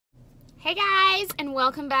Hey guys, and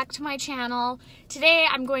welcome back to my channel. Today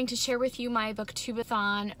I'm going to share with you my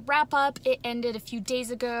Booktubeathon wrap up. It ended a few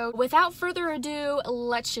days ago. Without further ado,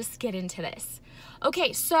 let's just get into this.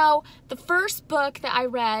 Okay, so the first book that I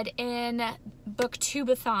read in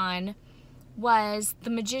Booktubeathon was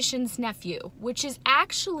The Magician's Nephew, which is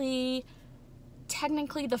actually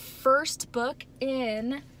technically the first book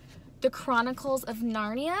in the Chronicles of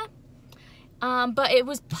Narnia. But it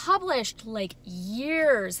was published like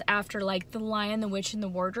years after like The Lion, the Witch, and the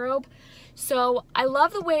Wardrobe. So I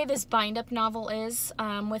love the way this bind-up novel is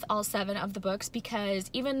with all 7 of the books,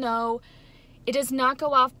 because even though it does not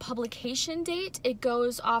go off publication date, it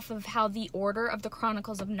goes off of how the order of the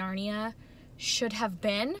Chronicles of Narnia should have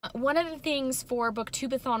been. One of the things for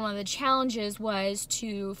Booktubeathon, one of the challenges was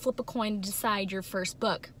to flip a coin to decide your first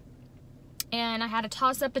book. And I had a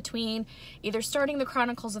toss-up between either starting the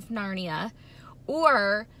Chronicles of Narnia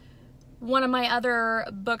or one of my other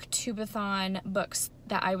Booktubeathon books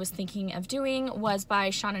that I was thinking of doing was by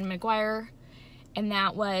Seanan McGuire, and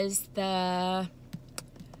that was the,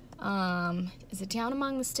 is it Down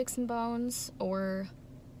Among the Sticks and Bones? Or,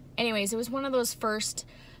 anyways, it was one of those first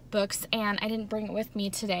books, and I didn't bring it with me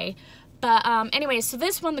today. But anyways, so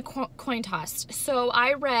this one, the coin toss. So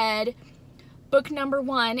I read book number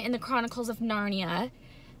 1 in the Chronicles of Narnia,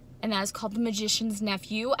 and that is called The Magician's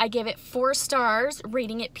Nephew. I gave it 4 stars,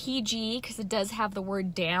 rating it PG, because it does have the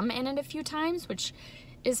word damn in it a few times, which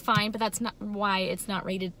is fine, but that's not why it's not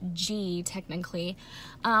rated G, technically.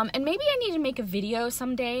 And maybe I need to make a video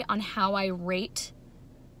someday on how I rate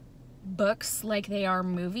books like they are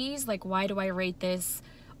movies. Like, why do I rate this,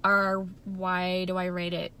 or why do I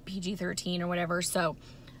rate it PG-13 or whatever. So,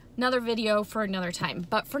 another video for another time.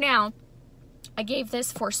 But for now, I gave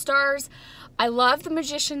this 4 stars. I love The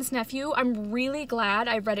Magician's Nephew. I'm really glad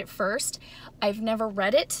I read it first. I've never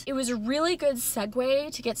read it. It was a really good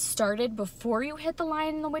segue to get started before you hit The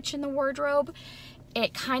Lion, the Witch, and the Wardrobe.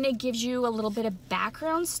 It kind of gives you a little bit of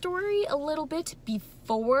background story a little bit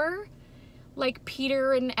before, like,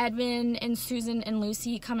 Peter and Edmund and Susan and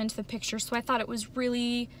Lucy come into the picture. So I thought it was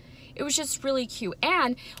just really cute.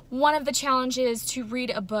 And one of the challenges to read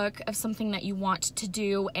a book of something that you want to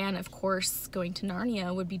do, and of course going to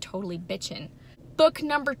Narnia would be totally bitchin'. Book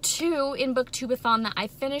number 2 in Booktubeathon that I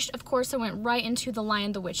finished, of course I went right into The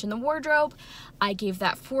Lion, the Witch, and the Wardrobe. I gave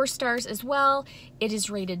that 4 stars as well. It is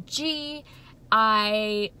rated G.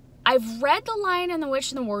 I've read The Lion and the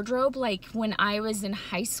Witch and the Wardrobe like when I was in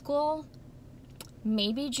high school,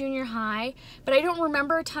 maybe junior high, but I don't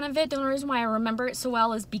remember a ton of it. The only reason why I remember it so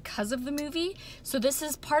well is because of the movie. So this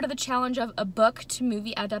is part of the challenge of a book to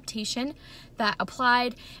movie adaptation that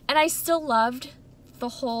applied, and I still loved the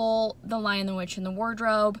whole The Lion, the Witch, and the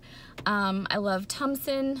Wardrobe. I love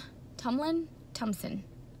Tumson,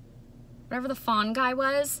 whatever the fawn guy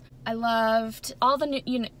was. I loved all the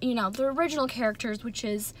new, you know, the original characters, which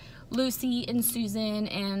is Lucy and Susan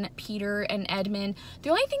and Peter and Edmund. The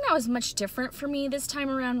only thing that was much different for me this time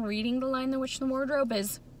around reading The Lion, the Witch, and the Wardrobe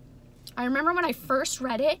is I remember when I first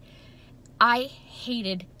read it, I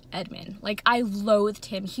hated Edmund. Like, I loathed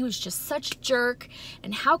him. He was just such a jerk,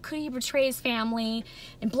 and how could he betray his family,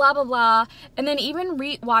 and blah, blah, blah. And then even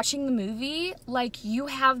watching the movie, like, you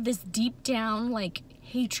have this deep down, like,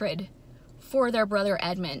 hatred for their brother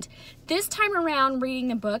Edmund. This time around reading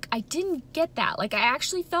the book, I didn't get that. Like, I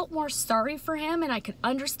actually felt more sorry for him, and I could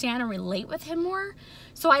understand and relate with him more.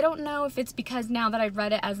 So I don't know if it's because now that I've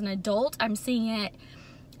read it as an adult, I'm seeing it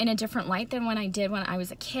in a different light than when I did when I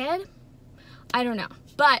was a kid. I don't know.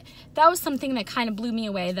 But that was something that kind of blew me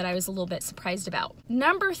away that I was a little bit surprised about.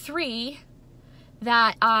 Number 3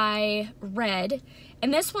 that I read,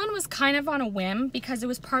 and this one was kind of on a whim because it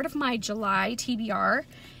was part of my July TBR,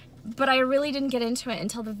 but I really didn't get into it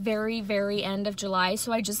until the very, very end of July,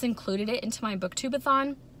 so I just included it into my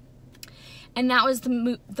Booktubeathon. And that was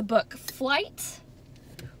the book Flight,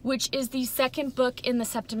 which is the 2nd book in the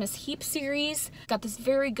Septimus Heap series. Got this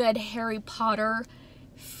very good Harry Potter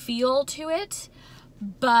feel to it,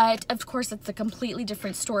 but of course it's a completely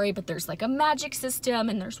different story. But there's like a magic system,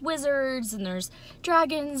 and there's wizards, and there's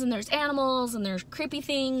dragons, and there's animals, and there's creepy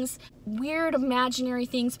things, weird imaginary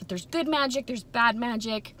things, but there's good magic, there's bad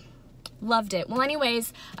magic. Loved it. Well,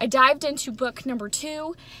 anyways, I dived into book number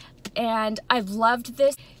 2, and I've loved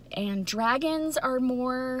this, and dragons are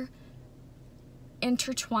more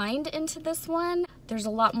intertwined into this one. There's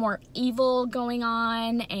a lot more evil going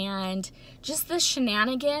on, and just the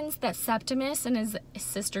shenanigans that Septimus and his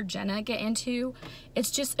sister Jenna get into.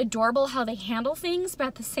 It's just adorable how they handle things, but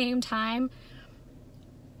at the same time,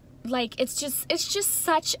 like, it's just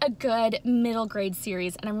such a good middle grade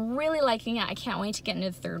series, and I'm really liking it. I can't wait to get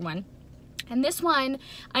into the 3rd one. And this one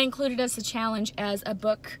I included as a challenge as a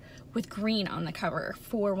book with green on the cover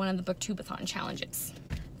for one of the Booktubeathon challenges.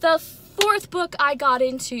 The fourth book I got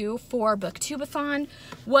into for Booktubeathon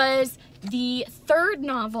was the third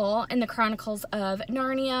novel in the Chronicles of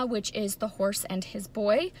Narnia, which is The Horse and His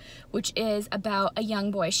Boy, which is about a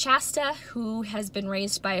young boy, Shasta, who has been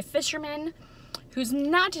raised by a fisherman who's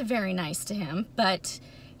not very nice to him, but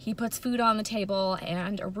he puts food on the table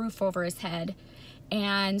and a roof over his head.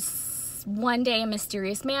 And one day a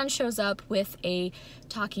mysterious man shows up with a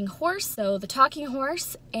talking horse. So the talking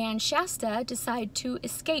horse and Shasta decide to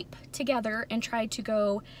escape together and try to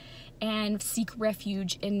go and seek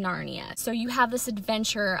refuge in Narnia. So you have this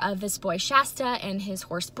adventure of this boy Shasta and his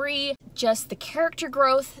horse Bree, just the character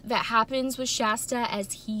growth that happens with Shasta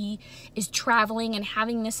as he is traveling and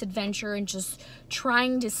having this adventure and just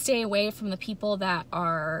trying to stay away from the people that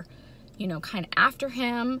are, you know, kind of after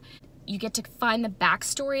him. You get to find the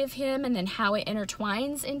backstory of him and then how it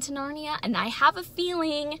intertwines into Narnia. And I have a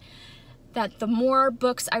feeling that the more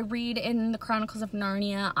books I read in the Chronicles of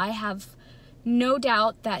Narnia, I have no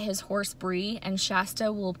doubt that his horse Bree and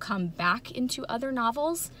Shasta will come back into other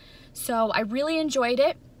novels. So I really enjoyed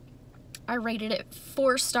it. I rated it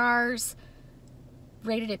 4 stars,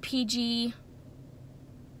 rated it PG,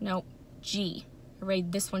 no, G. I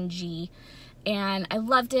rated this one G. And I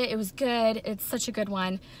loved it. It was good. It's such a good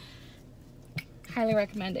one. Highly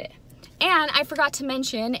recommend it. And I forgot to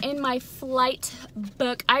mention, in my flight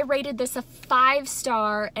book, I rated this a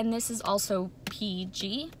 5-star, and this is also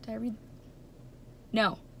PG. Did I read?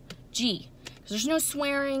 No, G. Because there's no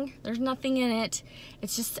swearing, there's nothing in it.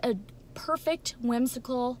 It's just a perfect,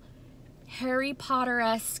 whimsical, Harry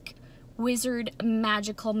Potter-esque, wizard,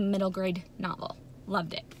 magical middle grade novel.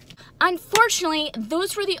 Loved it. Unfortunately,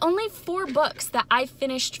 those were the only 4 books that I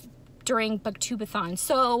finished during Booktubeathon.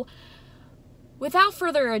 So without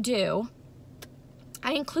further ado,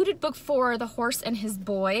 I included book 4, The Horse and His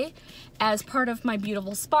Boy, as part of my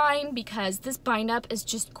beautiful spine because this bind up is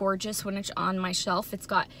just gorgeous when it's on my shelf. It's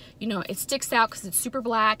got, you know, it sticks out because it's super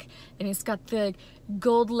black and it's got the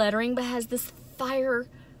gold lettering but has this fire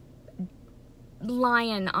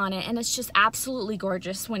lion on it, and it's just absolutely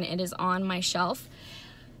gorgeous when it is on my shelf.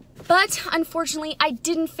 But unfortunately, I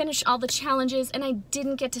didn't finish all the challenges and I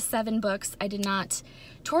didn't get to 7 books. I did not.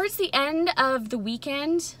 Towards the end of the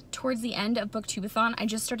weekend, towards the end of Booktubeathon, I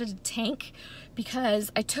just started to tank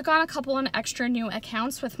because I took on a couple of extra new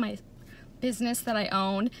accounts with my business that I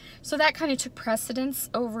own. So that kind of took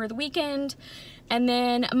precedence over the weekend. And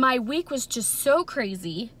then my week was just so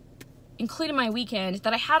crazy, including my weekend,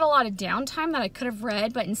 that I had a lot of downtime that I could have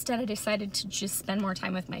read, but instead I decided to just spend more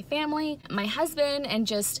time with my family, my husband, and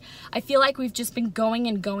just, I feel like we've just been going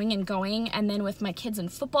and going and going, and then with my kids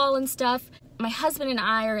and football and stuff, my husband and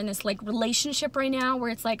I are in this like relationship right now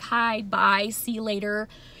where it's like, hi, bye, see you later,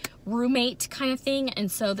 roommate kind of thing.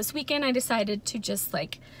 And so this weekend I decided to just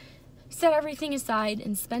like set everything aside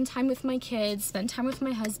and spend time with my kids, spend time with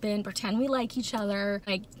my husband, pretend we like each other.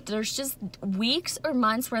 Like, there's just weeks or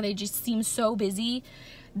months where they just seem so busy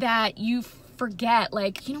that you forget,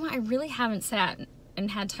 like, you know what, I really haven't sat and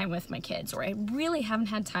had time with my kids, or I really haven't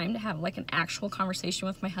had time to have like an actual conversation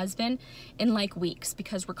with my husband in like weeks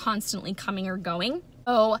because we're constantly coming or going.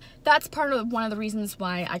 So that's part of one of the reasons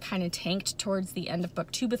why I kind of tanked towards the end of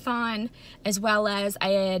Booktubeathon, as well as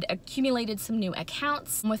I had accumulated some new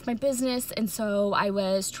accounts with my business, and so I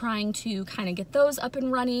was trying to kind of get those up and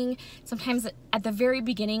running. Sometimes at the very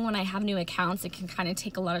beginning when I have new accounts, it can kind of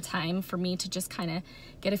take a lot of time for me to just kind of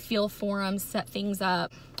get a feel for them, set things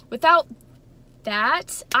up. Without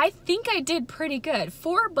that, I think I did pretty good.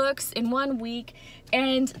 4 books in 1 week,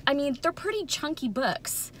 and I mean, they're pretty chunky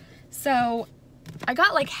books. So I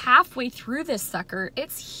got like halfway through this sucker.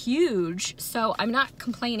 It's huge, so I'm not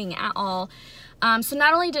complaining at all. So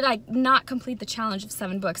not only did I not complete the challenge of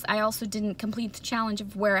 7 books, I also didn't complete the challenge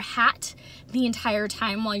of wear a hat the entire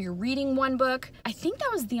time while you're reading 1 book. I think that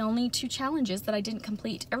was the only 2 challenges that I didn't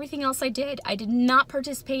complete. Everything else I did. I did not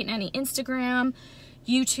participate in any Instagram,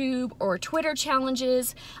 YouTube, or Twitter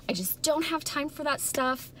challenges. I just don't have time for that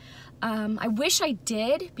stuff. I wish I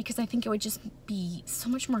did because I think it would just be so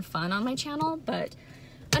much more fun on my channel, but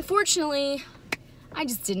unfortunately, I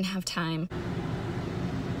just didn't have time.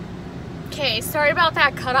 Okay, sorry about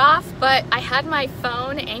that cutoff, but I had my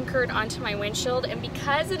phone anchored onto my windshield, and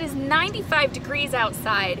because it is 95 degrees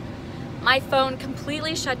outside, my phone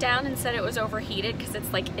completely shut down and said it was overheated because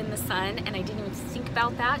it's like in the sun, and I didn't even think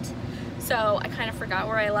about that. So I kind of forgot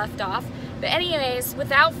where I left off. But anyways,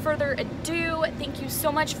 without further ado, thank you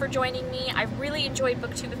so much for joining me. I really enjoyed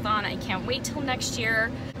Booktubeathon. I can't wait till next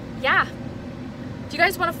year. Yeah, If you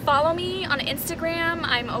guys want to follow me on Instagram,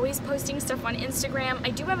 I'm always posting stuff on Instagram.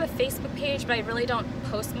 I do have a Facebook page, but I really don't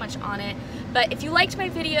post much on it. But if you liked my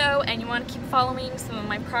video and you want to keep following some of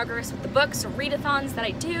my progress with the books or readathons that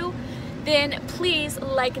I do, then please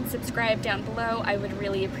like and subscribe down below. I would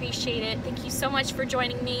really appreciate it. Thank you so much for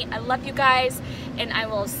joining me. I love you guys, and I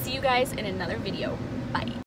will see you guys in another video. Bye.